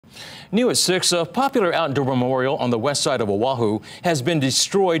New at 6, a popular outdoor memorial on the west side of Oahu has been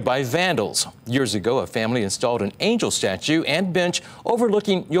destroyed by vandals. Years ago, a family installed an angel statue and bench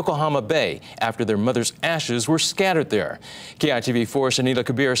overlooking Yokohama Bay after their mother's ashes were scattered there. KITV4s Shanila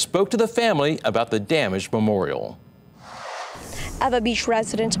Kabir spoke to the family about the damaged memorial. Eva Beach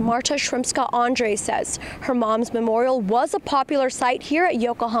resident Marta Shrimska-Andre says her mom's memorial was a popular site here at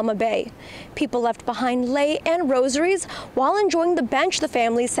Yokohama Bay. People left behind lei and rosaries while enjoying the bench the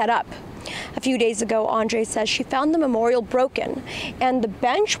family set up. A few days ago, Andre says she found the memorial broken and the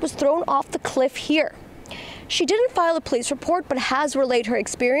bench was thrown off the cliff here. She didn't file a police report but has relayed her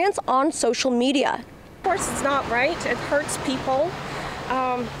experience on social media. Of course, it's not right. It hurts people.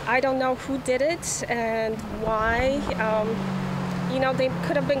 I don't know who did it and why. You know, they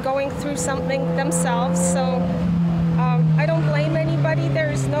could have been going through something themselves, so I don't blame anybody.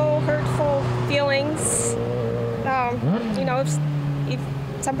 There's no hurtful feelings. You know, if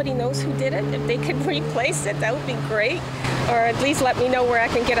somebody knows who did it, if they could replace it, that would be great, or at least let me know where I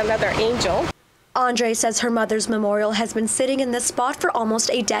can get another angel. Andre says her mother's memorial has been sitting in this spot for almost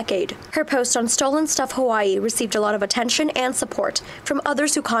a decade. Her post on Stolen Stuff Hawaii received a lot of attention and support from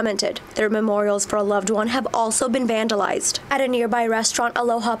others who commented. Their memorials for a loved one have also been vandalized. At a nearby restaurant,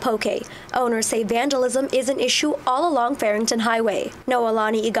 Aloha Poke, owners say vandalism is an issue all along Farrington Highway.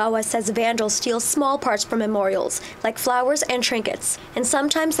 Noelani Igawa says vandals steal small parts from memorials, like flowers and trinkets, and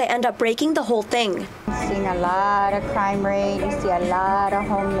sometimes they end up breaking the whole thing. Seeing a lot of crime rate, you see a lot of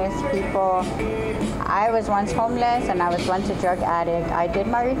homeless people. I was once homeless and I was once a drug addict. I did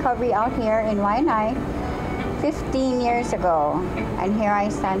my recovery out here in Waianae 15 years ago, and here I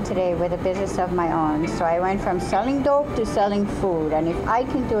stand today with a business of my own. So I went from selling dope to selling food, and if I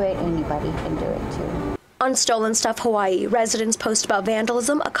can do it, anybody can do it too. On Stolen Stuff Hawaii, residents post about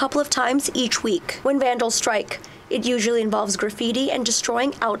vandalism a couple of times each week. When vandals strike, it usually involves graffiti and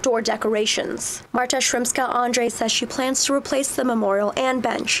destroying outdoor decorations. Marta Shrimska-Andre says she plans to replace the memorial and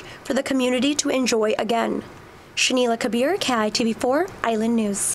bench for the community to enjoy again. Shanila Kabir, KITV4 Island News.